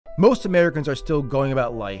Most Americans are still going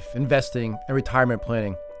about life, investing, and retirement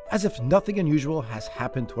planning as if nothing unusual has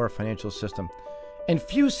happened to our financial system. And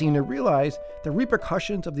few seem to realize the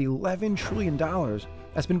repercussions of the $11 trillion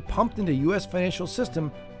that's been pumped into the U.S. financial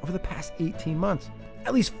system over the past 18 months.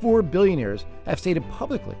 At least 4 billionaires have stated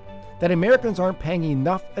publicly that Americans aren't paying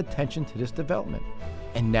enough attention to this development.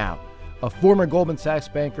 And now, a former Goldman Sachs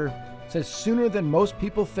banker says sooner than most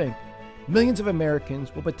people think, millions of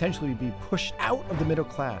Americans will potentially be pushed out of the middle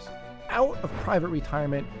class, out of private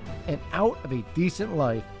retirement, and out of a decent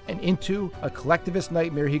life and into a collectivist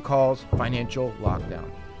nightmare he calls financial lockdown.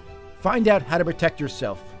 Find out how to protect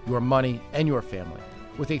yourself, your money, and your family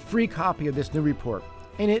with a free copy of this new report.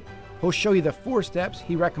 In it, he'll show you the 4 steps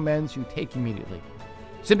he recommends you take immediately.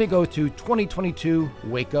 Simply go to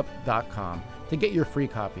 2022wakeup.com to get your free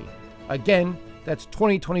copy. Again, that's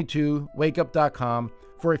 2022wakeup.com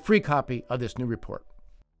for a free copy of this new report.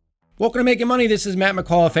 Welcome to Making Money. This is Matt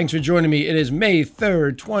McCall. Thanks for joining me. It is May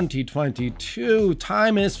 3rd, 2022.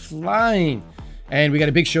 Time is flying. And we got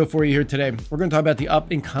a big show for you here today. We're going to talk about the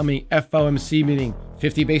up-and-coming FOMC meeting.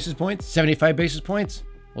 50 basis points, 75 basis points.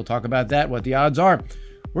 We'll talk about that, what the odds are.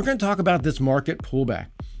 We're going to talk about this market pullback.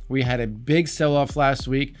 We had a big sell-off last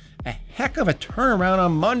week, a heck of a turnaround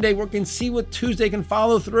on Monday. We can see what Tuesday can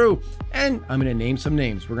follow through. And I'm going to name some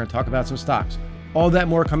names. We're going to talk about some stocks. All that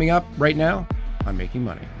more coming up right now on Making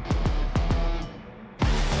Money.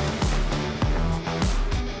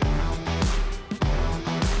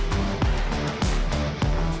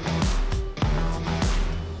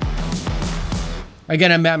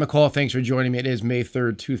 Again, I'm Matt McCall. Thanks for joining me. It is May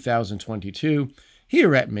 3rd, 2022,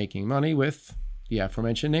 here at Making Money with the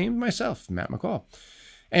aforementioned name, myself, Matt McCall.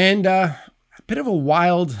 And a bit of a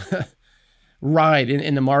wild ride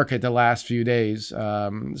in the market the last few days,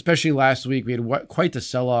 especially last week. We had quite the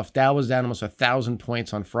sell-off. Dow was down almost 1,000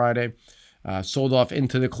 points on Friday, sold off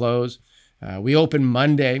into the close. We opened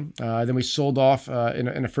Monday, then we sold off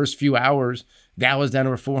in the first few hours. Dow was down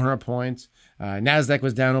over 400 points. NASDAQ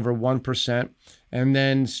was down over 1%. And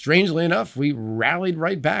then, strangely enough, we rallied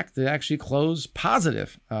right back to actually close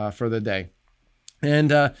positive for the day.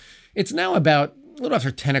 And it's now about a little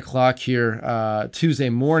after 10 o'clock here, Tuesday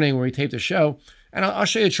morning, when we taped the show. And I'll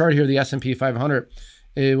show you a chart here of the S&P 500.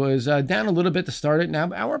 It was down a little bit to start it.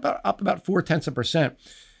 Now we're up about 0.4%.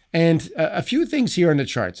 And a few things here in the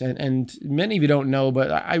charts. And many of you don't know,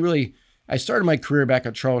 but I started my career back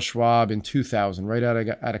at Charles Schwab in 2000, right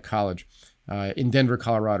out of college, in Denver,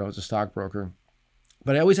 Colorado, as a stockbroker.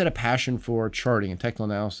 But I always had a passion for charting and technical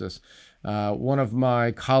analysis. One of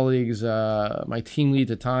my colleagues, my team lead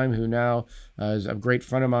at the time, who now is a great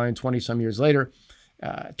friend of mine 20 some years later,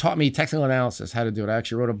 taught me technical analysis, how to do it. I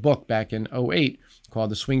actually wrote a book back in 2008 called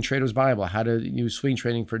The Swing Trader's Bible, how to use swing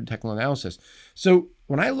trading for technical analysis. So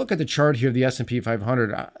when I look at the chart here of the S&P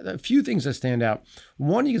 500, a few things that stand out.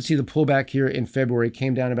 One, you can see the pullback here in February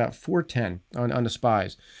came down about 410 on the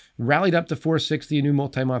SPYs, rallied up to 460, a new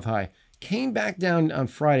multi-month high. Came back down on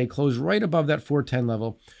Friday, closed right above that 410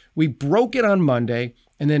 level. We broke it on Monday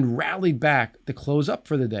and then rallied back to close up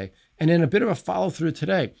for the day. And then a bit of a follow through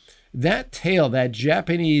today. That tail, that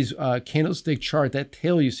Japanese candlestick chart, that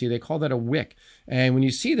tail you see, they call that a wick. And when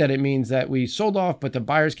you see that, it means that we sold off, but the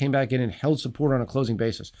buyers came back in and held support on a closing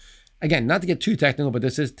basis. Again, not to get too technical, but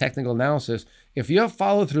this is technical analysis. If you have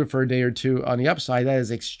follow through for a day or two on the upside, that is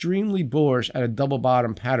extremely bullish at a double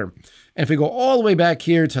bottom pattern. And if we go all the way back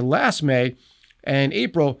here to last May and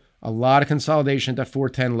April, a lot of consolidation at that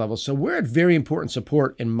 410 level. So we're at very important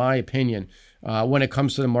support, in my opinion, when it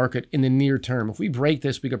comes to the market in the near term. If we break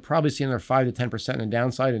this, we could probably see another 5 to 10% in the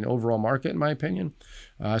downside in the overall market, in my opinion.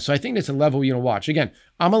 So I think it's a level you want to watch. Again,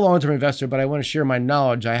 I'm a long-term investor, but I want to share my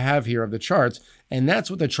knowledge I have here of the charts. And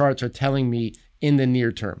that's what the charts are telling me in the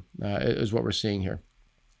near term, is what we're seeing here.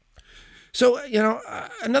 So,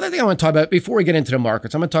 another thing I want to talk about before we get into the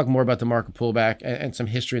markets, I'm going to talk more about the market pullback and some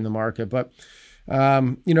history in the market. But,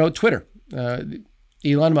 Twitter,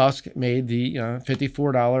 Elon Musk made the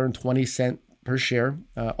 $54.20 per share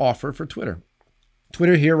offer for Twitter.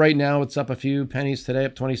 Twitter here right now, it's up a few pennies today,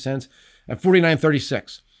 up 20 cents at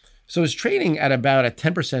 $49.36. So it's trading at about a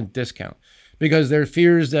 10% discount because there are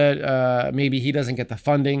fears that maybe he doesn't get the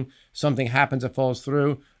funding, something happens that falls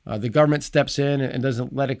through, the government steps in and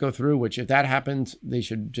doesn't let it go through, which if that happens, we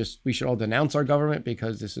should all denounce our government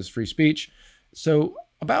because this is free speech. So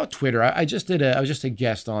about Twitter, I was just a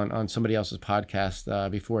guest on somebody else's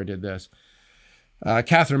podcast before I did this.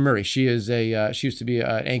 Catherine Murray, she used to be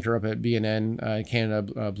an anchor up at BNN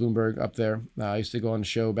Canada, Bloomberg up there. I used to go on the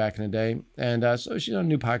show back in the day. And so she's on a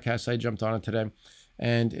new podcast. I jumped on it today.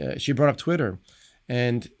 And she brought up Twitter.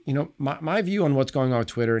 And, my view on what's going on with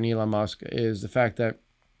Twitter and Elon Musk is the fact that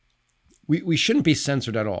we shouldn't be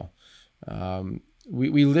censored at all.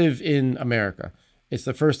 We live in America. It's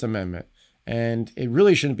the First Amendment. And it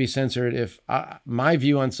really shouldn't be censored if my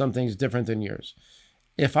view on something is different than yours.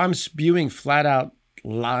 If I'm spewing flat out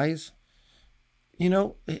lies,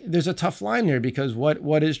 there's a tough line there, because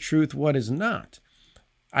what is truth, what is not?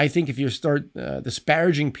 I think if you start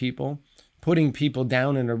disparaging people, putting people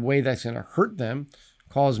down in a way that's going to hurt them,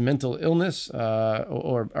 cause mental illness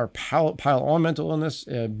or pile on mental illness,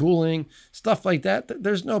 bullying, stuff like that,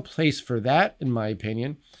 there's no place for that, in my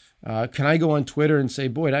opinion. Can I go on Twitter and say,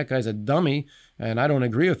 boy, that guy's a dummy and I don't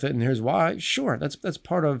agree with it, and here's why? Sure, that's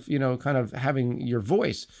part of, kind of having your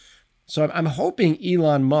voice. So I'm hoping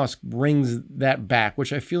Elon Musk brings that back,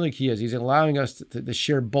 which I feel like he is. He's allowing us to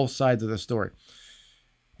share both sides of the story.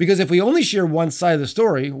 Because if we only share one side of the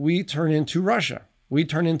story, we turn into Russia. We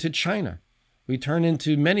turn into China. We turn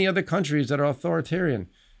into many other countries that are authoritarian,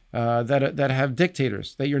 that have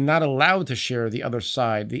dictators, that you're not allowed to share the other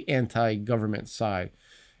side, the anti-government side.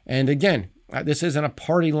 And again, this isn't a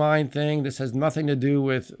party line thing. This has nothing to do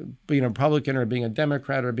with being a Republican or being a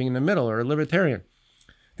Democrat or being in the middle or a libertarian.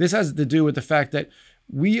 This has to do with the fact that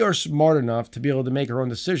we are smart enough to be able to make our own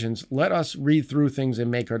decisions. Let us read through things and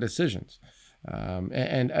make our decisions.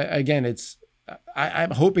 Again,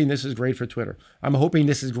 I'm hoping this is great for Twitter. I'm hoping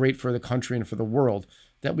this is great for the country and for the world,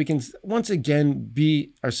 that we can once again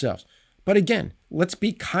be ourselves. But again, let's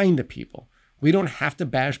be kind to people. We don't have to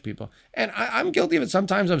bash people. And I'm guilty of it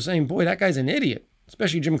sometimes. I'm saying, boy, that guy's an idiot,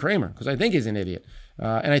 especially Jim Cramer, because I think he's an idiot.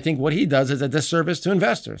 And I think what he does is a disservice to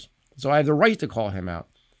investors. So I have the right to call him out.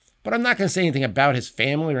 But I'm not going to say anything about his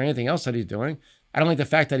family or anything else that he's doing. I don't like the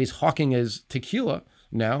fact that he's hawking his tequila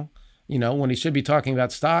now, when he should be talking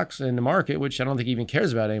about stocks and the market, which I don't think he even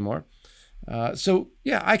cares about anymore. So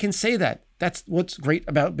yeah, I can say that. That's what's great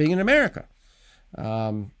about being in America.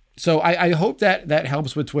 So I hope that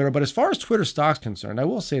helps with Twitter. But as far as Twitter stock's concerned, I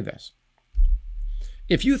will say this.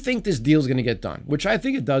 If you think this deal is going to get done, which I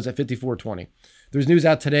think it does at 54.20, there's news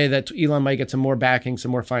out today that Elon might get some more backing,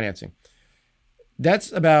 some more financing.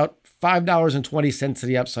 That's about $5.20 to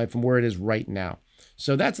the upside from where it is right now.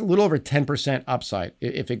 So that's a little over 10% upside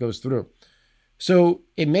if it goes through. So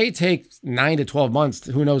it may take 9 to 12 months.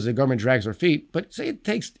 Who knows? The government drags their feet. But say it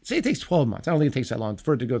takes 12 months. I don't think it takes that long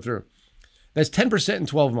for it to go through. That's 10% in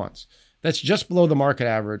 12 months. That's just below the market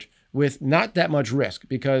average with not that much risk,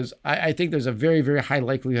 because I think there's a very, very high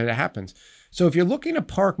likelihood it happens. So if you're looking to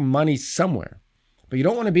park money somewhere, but you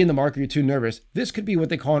don't want to be in the market, you're too nervous, this could be what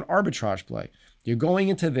they call an arbitrage play. You're going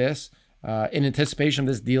into this in anticipation of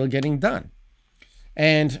this deal getting done.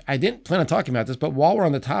 And I didn't plan on talking about this, but while we're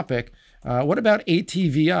on the topic, what about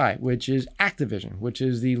ATVI, which is Activision, which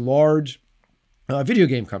is the large video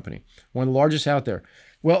game company, one of the largest out there?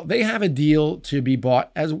 Well, they have a deal to be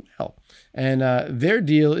bought as well. And their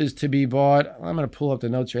deal is to be bought, I'm going to pull up the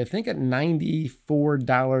notes here, I think at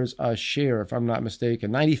 $94 a share, if I'm not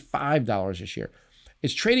mistaken, $95 a share.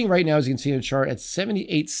 It's trading right now, as you can see in the chart, at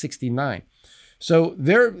 $78.69. So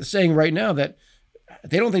they're saying right now that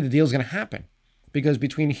they don't think the deal is going to happen, because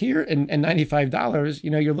between here and $95,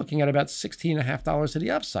 you're looking at about $16.50 to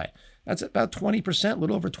the upside. That's about 20%, a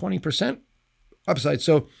little over 20% upside.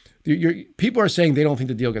 So people are saying they don't think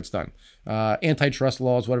the deal gets done. Antitrust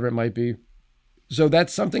laws, whatever it might be. So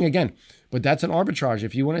that's something, again, but that's an arbitrage.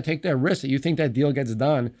 If you want to take that risk that you think that deal gets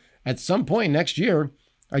done at some point next year,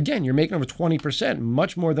 again, you're making over 20%,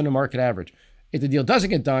 much more than the market average. If the deal doesn't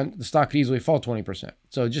get done, the stock could easily fall 20%.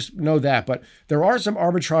 So just know that. But there are some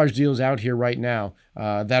arbitrage deals out here right now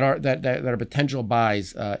that are potential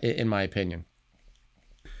buys, in my opinion.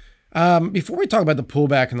 Before we talk about the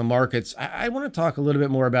pullback in the markets, I want to talk a little bit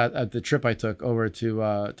more about the trip I took over to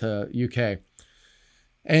UK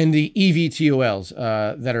and the EVTOLs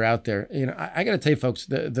that are out there. I got to tell you, folks,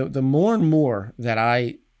 the more and more that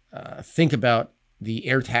I think about the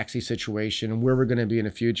air taxi situation and where we're going to be in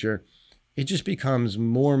the future, it just becomes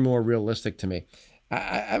more and more realistic to me. I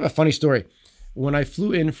have a funny story. When I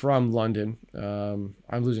flew in from London,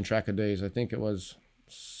 I'm losing track of days. I think it was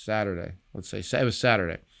Saturday. Let's say it was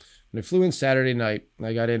Saturday. When I flew in Saturday night,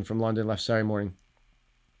 I got in from London, left Saturday morning.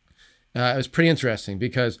 It was pretty interesting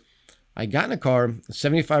because I got in a car, a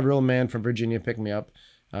 75-year-old man from Virginia picked me up.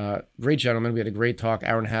 Great gentleman. We had a great talk,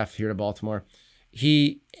 hour and a half here to Baltimore.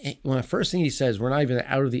 When the first thing he says, we're not even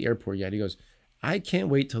out of the airport yet. He goes, I can't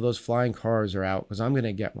wait till those flying cars are out because I'm going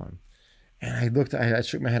to get one. And I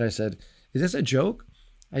shook my head. I said, is this a joke?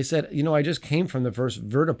 I said, I just came from the first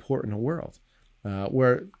vertiport in the world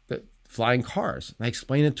where the flying cars. And I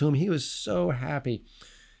explained it to him. He was so happy.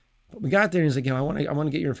 But we got there and he's like, I want to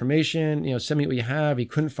get your information. Send me what you have. He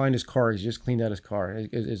couldn't find his car. He just cleaned out his car,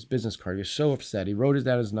 his business card. He was so upset. He wrote it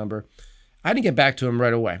down his number. I didn't get back to him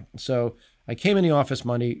right away. So I came in the office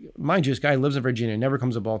Monday. Mind you, this guy lives in Virginia, never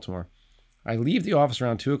comes to Baltimore. I leave the office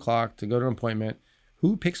around 2 o'clock to go to an appointment.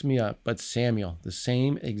 Who picks me up but Samuel, the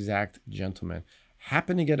same exact gentleman.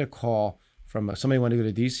 Happened to get a call from somebody who wanted to go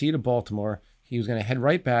to D.C. to Baltimore. He was going to head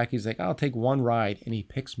right back. He's like, I'll take one ride, and he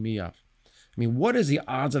picks me up. I mean, what is the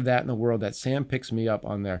odds of that in the world that Sam picks me up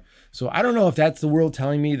on there? So I don't know if that's the world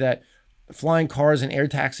telling me that flying cars and air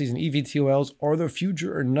taxis and EVTOLs are the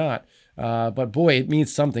future or not. But boy, it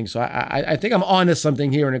means something. So I think I'm onto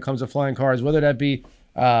something here when it comes to flying cars, whether that be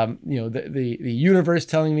the universe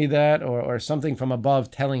telling me that or something from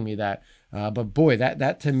above telling me that. But boy,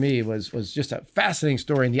 that to me was just a fascinating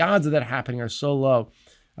story. And the odds of that happening are so low.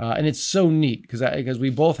 And it's so neat because we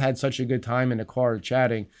both had such a good time in the car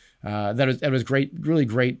chatting. That was great, really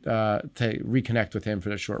great to reconnect with him for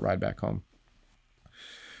the short ride back home.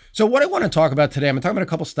 So what I want to talk about today, I'm going to talk about a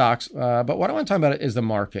couple stocks, but what I want to talk about is the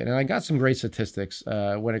market. And I got some great statistics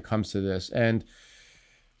when it comes to this. And,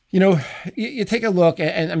 you take a look,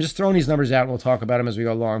 and I'm just throwing these numbers out, and we'll talk about them as we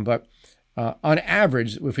go along. But on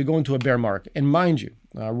average, if we go into a bear market, and mind you,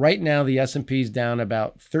 right now the S&P is down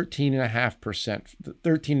about 13.5%,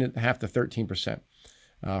 13.5 to 13%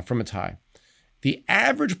 from its high. The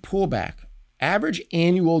average pullback, average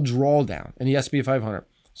annual drawdown in the S&P 500,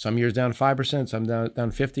 some years down 5%, some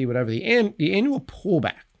down 50, whatever. The annual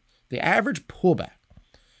pullback, the average pullback,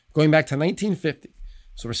 going back to 1950,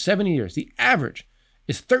 so for 70 years, the average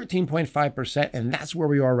is 13.5%, and that's where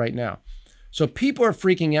we are right now. So people are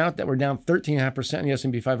freaking out that we're down 13.5% in the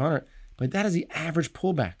S&P 500, but that is the average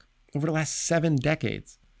pullback over the last 7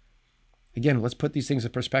 decades. Again, let's put these things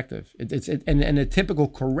in perspective. And a typical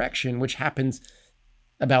correction, which happens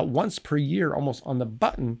about once per year, almost on the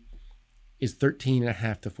button, is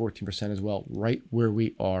 13.5 to 14% as well, right where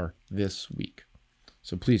we are this week.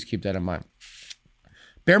 So please keep that in mind.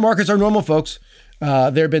 Bear markets are normal, folks.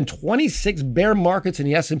 There have been 26 bear markets in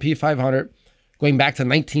the S&P 500 going back to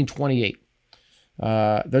 1928.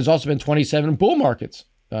 There's also been 27 bull markets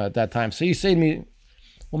at that time. So you say to me,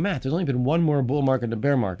 well, Matt, there's only been one more bull market than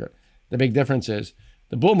bear market. The big difference is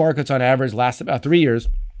the bull markets on average last about 3 years,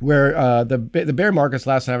 where the bear markets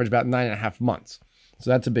last on average about 9.5 months.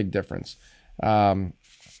 So that's a big difference. Also,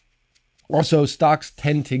 stocks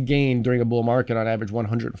tend to gain during a bull market on average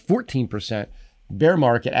 114%. Bear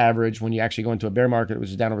market average, when you actually go into a bear market, which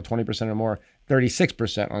is down over 20% or more,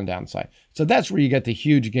 36% on the downside. So that's where you get the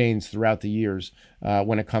huge gains throughout the years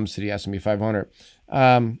when it comes to the S&P 500.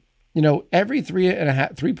 Every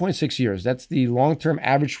 3.6 years, that's the long-term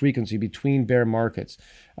average frequency between bear markets.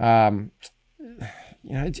 You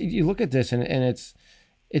look at this and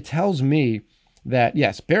it tells me that,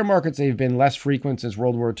 yes, bear markets, they've been less frequent since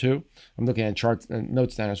World War II. I'm looking at charts and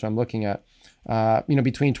notes down here, so I'm looking at,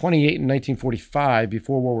 between 28 and 1945,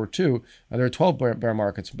 before World War II, there were 12 bear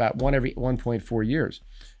markets, about one every 1.4 years.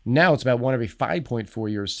 Now it's about one every 5.4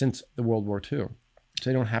 years since the World War II. So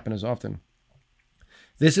they don't happen as often.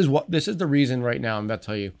 This is the reason right now I'm about to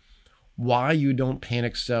tell you why you don't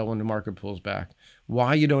panic sell when the market pulls back,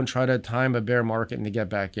 why you don't try to time a bear market and to get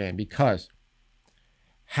back in, because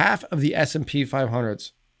half of the S&P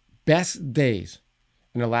 500's best days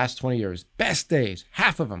in the last 20 years, best days,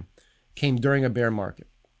 half of them came during a bear market.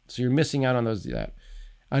 So you're missing out on that.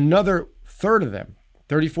 Another third of them,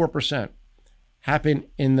 34%, happened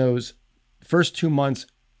in those first 2 months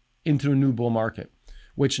into a new bull market,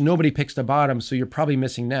 which nobody picks the bottom, so you're probably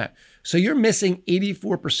missing that. So you're missing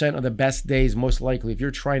 84% of the best days, most likely, if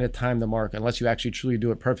you're trying to time the market, unless you actually truly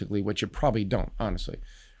do it perfectly, which you probably don't, honestly.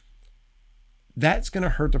 That's going to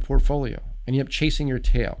hurt the portfolio, and you end up chasing your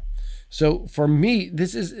tail. So for me,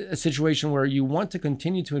 this is a situation where you want to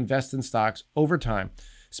continue to invest in stocks over time,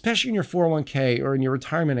 especially in your 401k or in your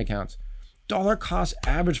retirement accounts. Dollar cost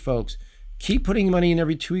average, folks. Keep putting money in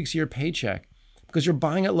every 2 weeks of your paycheck, because you're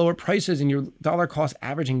buying at lower prices and your dollar cost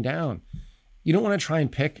averaging down. You don't want to try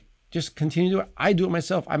and pick, just continue to do it. I do it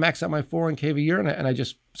myself. I max out my 401k a year and I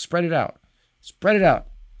just spread it out. Spread it out.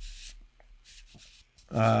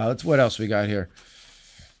 What else we got here?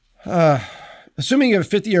 Assuming you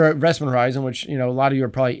have a 50-year investment horizon, which, a lot of you are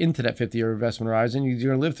probably into that 50-year investment horizon, you're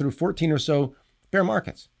going to live through 14 or so bear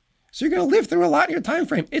markets. So you're going to live through a lot in your time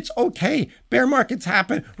frame. It's okay. Bear markets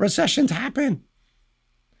happen. Recessions happen.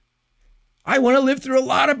 I want to live through a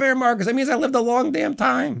lot of bear markets. That means I lived a long damn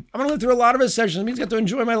time. I'm going to live through a lot of recessions. It means I get to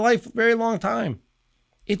enjoy my life a very long time.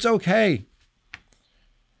 It's okay.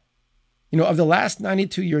 Of the last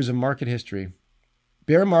 92 years of market history,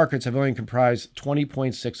 bear markets have only comprised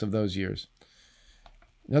 20.6 of those years.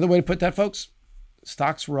 Another way to put that, folks,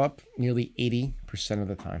 stocks were up nearly 80% of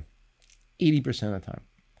the time. 80% of the time.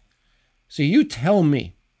 So you tell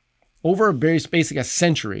me, over basically a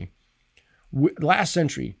century, last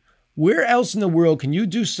century, where else in the world can you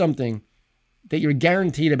do something that you're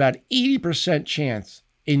guaranteed about 80% chance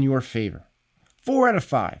in your favor? 4 out of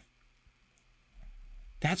 5.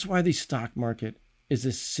 That's why the stock market is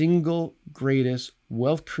the single greatest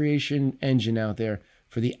wealth creation engine out there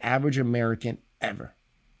for the average American ever.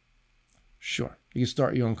 Sure, you can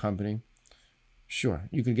start your own company. Sure,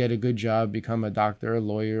 you could get a good job, become a doctor, a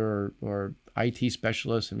lawyer, or IT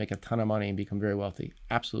specialist and make a ton of money and become very wealthy.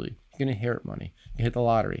 Absolutely. You can inherit money. You can hit the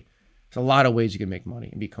lottery. There's a lot of ways you can make money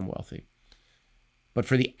and become wealthy. But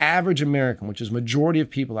for the average American, which is majority of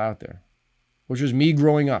people out there, which was me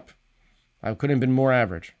growing up, I couldn't have been more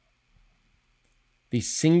average. The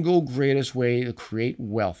single greatest way to create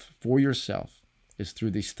wealth for yourself is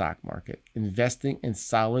through the stock market, investing in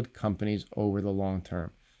solid companies over the long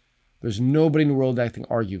term. There's nobody in the world that can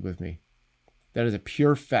argue with me. That is a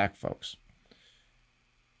pure fact, folks.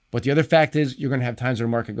 But the other fact is you're going to have times where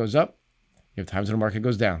the market goes up. You have times when the market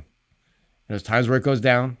goes down. And those times where it goes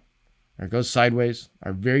down or it goes sideways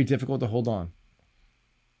are very difficult to hold on.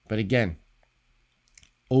 But again,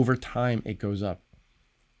 over time, it goes up.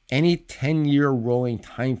 Any 10-year rolling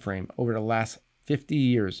time frame over the last 50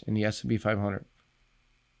 years in the S&P 500,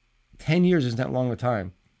 10 years isn't that long a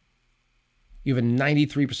time. You have a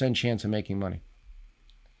 93% chance of making money.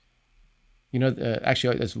 You know,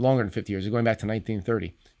 actually, it's longer than 50 years. You're going back to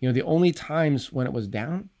 1930. You know, the only times when it was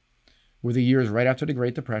down were the years right after the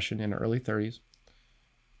Great Depression in the early 30s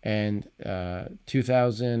and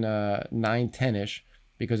 2009, 10-ish,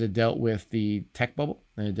 because it dealt with the tech bubble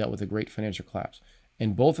and it dealt with the great financial collapse.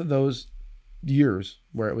 And both of those years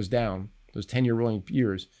where it was down, those 10-year rolling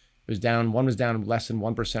years, it was down. One was down less than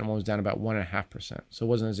 1%. One was down about 1.5%. So it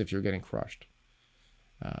wasn't as if you're getting crushed.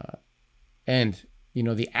 And, you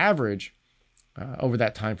know, the average over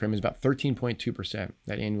that time frame is about 13.2%,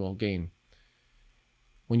 that annual gain.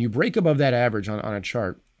 When you break above that average on a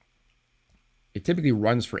chart, it typically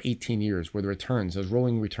runs for 18 years where the returns, those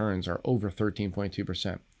rolling returns, are over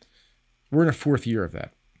 13.2%. We're in a 4th year of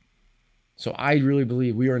that. So I really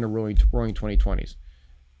believe we are in the roaring 2020s.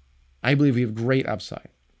 I believe we have great upside.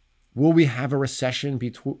 Will we have a recession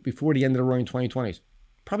before the end of the roaring 2020s?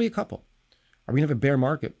 Probably a couple. Are we going to have a bear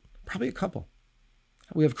market? Probably a couple.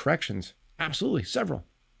 We have corrections. Absolutely, several.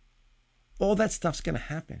 All that stuff's going to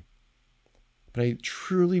happen. But I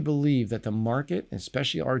truly believe that the market,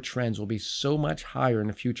 especially our trends, will be so much higher in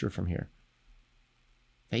the future from here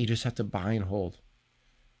that you just have to buy and hold.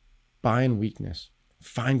 Buy in weakness.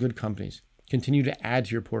 Find good companies. Continue to add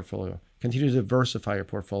to your portfolio. Continue to diversify your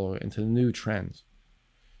portfolio into new trends.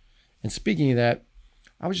 And speaking of that,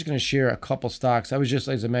 I was just going to share a couple stocks.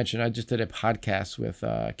 As I mentioned, I just did a podcast with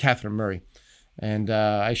Catherine Murray, and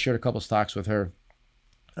I shared a couple stocks with her.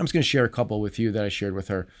 I'm just going to share a couple with you that I shared with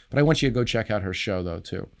her, but I want you to go check out her show, though,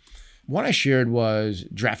 too. One I shared was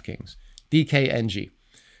DraftKings, DKNG.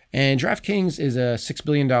 And DraftKings is a $6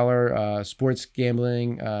 billion sports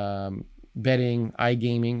gambling, betting,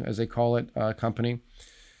 iGaming, as they call it, company.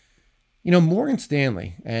 You know, Morgan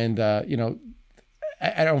Stanley, and, you know,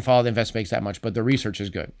 I don't follow the investment banks that much, but the research is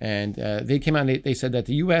good. And they came out and they said that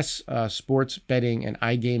the U.S. Sports betting and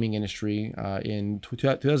iGaming industry in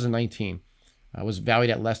 2019 was valued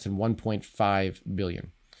at less than $1.5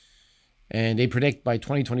 billion. And they predict by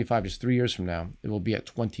 2025, just 3 years from now, it will be at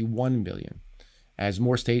 $21 billion as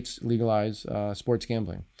more states legalize sports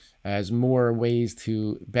gambling, as more ways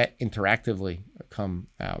to bet interactively come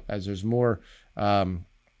out, as there's more,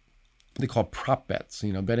 they call prop bets,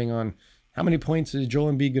 you know, betting on how many points is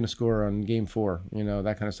Joel Embiid going to score on game 4, you know,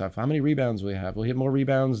 that kind of stuff. How many rebounds will he have? Will he have more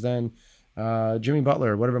rebounds than Jimmy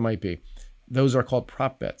Butler, whatever it might be? Those are called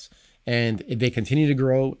prop bets. And they continue to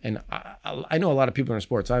grow. And I know a lot of people in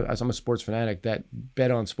sports. I'm a sports fanatic that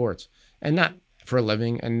bet on sports, and not for a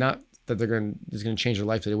living, and not that it's going to change their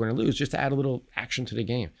life that they win or lose, just to add a little action to the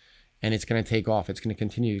game. And it's going to take off. It's going to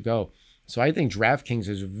continue to go. So I think DraftKings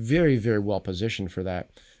is very, very well positioned for that,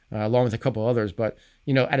 along with a couple others. But,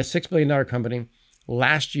 you know, at a $6 billion company,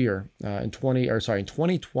 last year in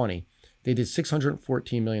 2020, they did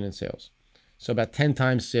 $614 million in sales. So about 10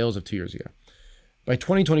 times sales of 2 years ago. By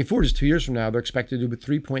 2024, just 2 years from now, they're expected to do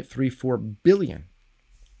 $3.34 billion.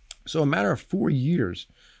 So a matter of 4 years,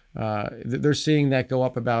 they're seeing that go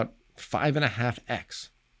up about 5.5x.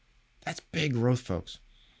 That's big growth, folks.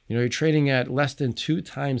 You know, you're trading at less than 2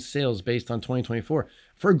 times sales based on 2024.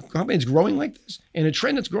 For a company that's growing like this, in a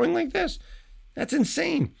trend that's growing like this, that's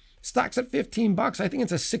insane. Stock's at $15. I think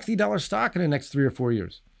it's a $60 stock in the next 3 or 4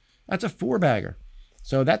 years. That's a 4-bagger.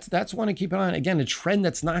 So that's one to keep an eye on. Again, a trend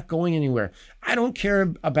that's not going anywhere. I don't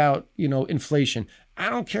care about, you know, inflation. I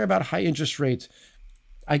don't care about high interest rates.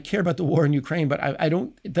 I care about the war in Ukraine, but I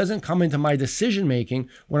don't, it doesn't come into my decision making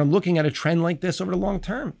when I'm looking at a trend like this over the long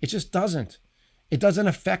term. It just doesn't. It doesn't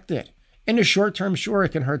affect it. In the short term, sure, it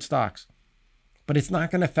can hurt stocks, but it's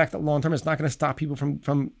not going to affect the long term. It's not going to stop people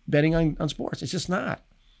from betting on sports. It's just not.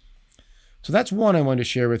 So that's one I wanted to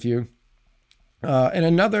share with you. And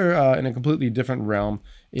another, in a completely different realm,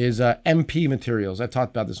 is MP Materials. I've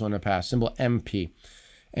talked about this one in the past, symbol MP.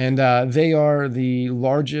 And they are the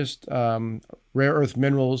largest rare earth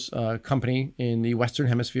minerals company in the Western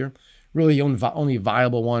Hemisphere. Really the only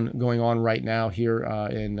viable one going on right now here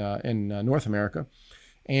in North America.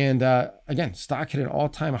 And again, stock hit an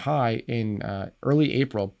all-time high in early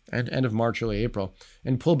April, and end of March, early April,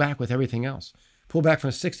 and pulled back with everything else. Pulled back from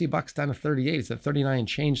 $60 down to 38. It's at 39 and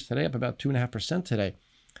change today, up about 2.5% today.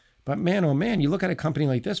 But man, oh man, you look at a company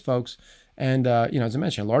like this, folks, and as I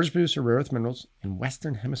mentioned, largest producer of rare earth minerals in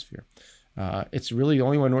Western Hemisphere. It's really the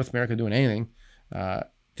only one in North America doing anything.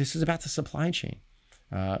 This is about the supply chain.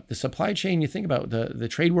 The supply chain, you think about the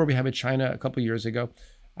trade war we had with China a couple of years ago,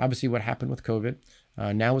 obviously what happened with COVID,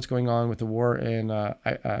 now what's going on with the war in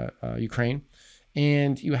Ukraine,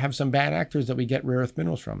 and you have some bad actors that we get rare earth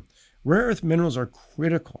minerals from. Rare earth minerals are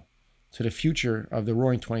critical to the future of the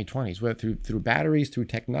roaring 2020s, whether through batteries, through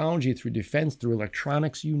technology, through defense, through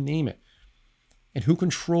electronics, you name it. And who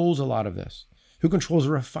controls a lot of this? Who controls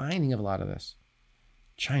the refining of a lot of this?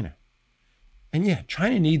 China. And yeah,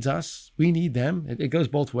 China needs us. We need them. It goes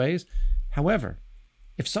both ways. However,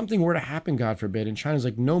 if something were to happen, God forbid, and China's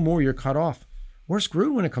like, no more, you're cut off, we're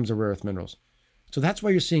screwed when it comes to rare earth minerals. So that's why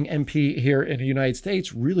you're seeing MP here in the United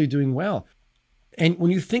States really doing well. And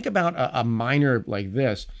when you think about a miner like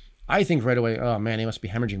this, I think right away, oh man, they must be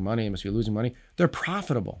hemorrhaging money. They must be losing money. They're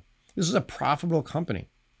profitable. This is a profitable company.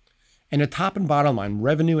 And the top and bottom line,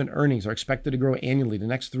 revenue and earnings are expected to grow annually the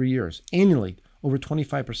next 3 years, annually over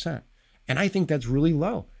 25%. And I think that's really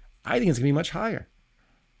low. I think it's going to be much higher.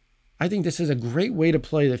 I think this is a great way to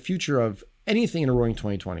play the future of anything in the roaring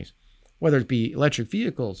 2020s, whether it be electric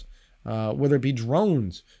vehicles, whether it be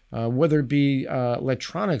drones, whether it be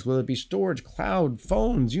electronics, whether it be storage, cloud,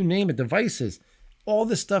 phones, you name it, devices. All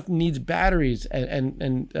this stuff needs batteries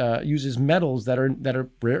and uses metals that are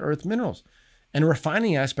rare earth minerals. And the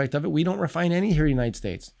refining aspect of it, we don't refine any here in the United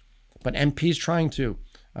States. But MP's trying to.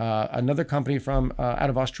 Another company from out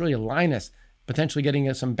of Australia, Linus, potentially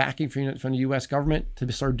getting some backing from the U.S. government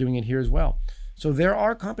to start doing it here as well. So there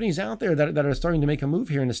are companies out there that are starting to make a move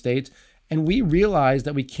here in the States. And we realize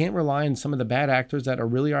that we can't rely on some of the bad actors that are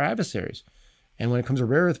really our adversaries. And when it comes to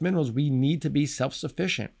rare earth minerals, we need to be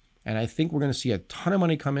self-sufficient. And I think we're going to see a ton of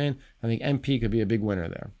money come in. I think MP could be a big winner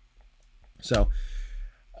there. So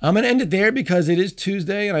I'm going to end it there because it is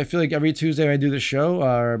Tuesday. And I feel like every Tuesday I do the show,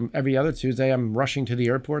 or every other Tuesday, I'm rushing to the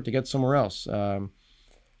airport to get somewhere else.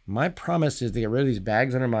 My promise is to get rid of these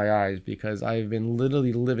bags under my eyes because I've been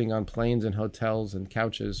literally living on planes and hotels and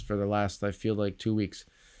couches for the last, I feel like, 2 weeks.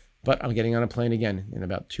 But I'm getting on a plane again in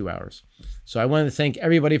about 2 hours. So I wanted to thank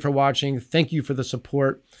everybody for watching. Thank you for the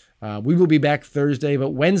support. We will be back Thursday, but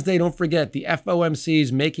Wednesday, don't forget, the FOMC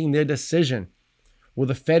is making their decision. Will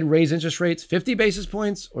the Fed raise interest rates 50 basis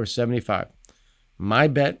points or 75? My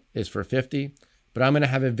bet is for 50, but I'm going to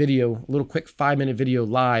have a video, a little quick 5-minute video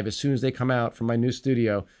live as soon as they come out from my new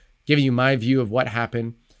studio, giving you my view of what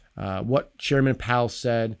happened, what Chairman Powell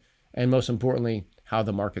said, and most importantly, how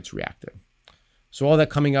the markets reacted. So all that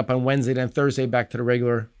coming up on Wednesday and Thursday, back to the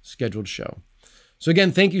regular scheduled show. So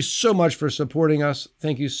again, thank you so much for supporting us.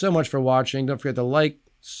 Thank you so much for watching. Don't forget to like,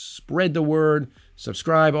 spread the word,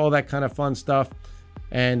 subscribe, all that kind of fun stuff.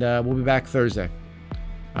 And we'll be back Thursday.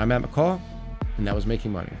 I'm Matt McCall, and that was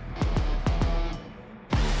Making Money.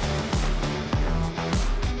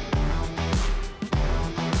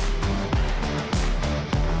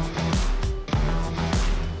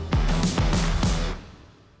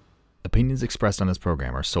 Opinions expressed on this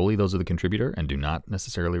program are solely those of the contributor and do not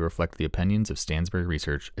necessarily reflect the opinions of Stansberry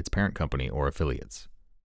Research, its parent company, or affiliates.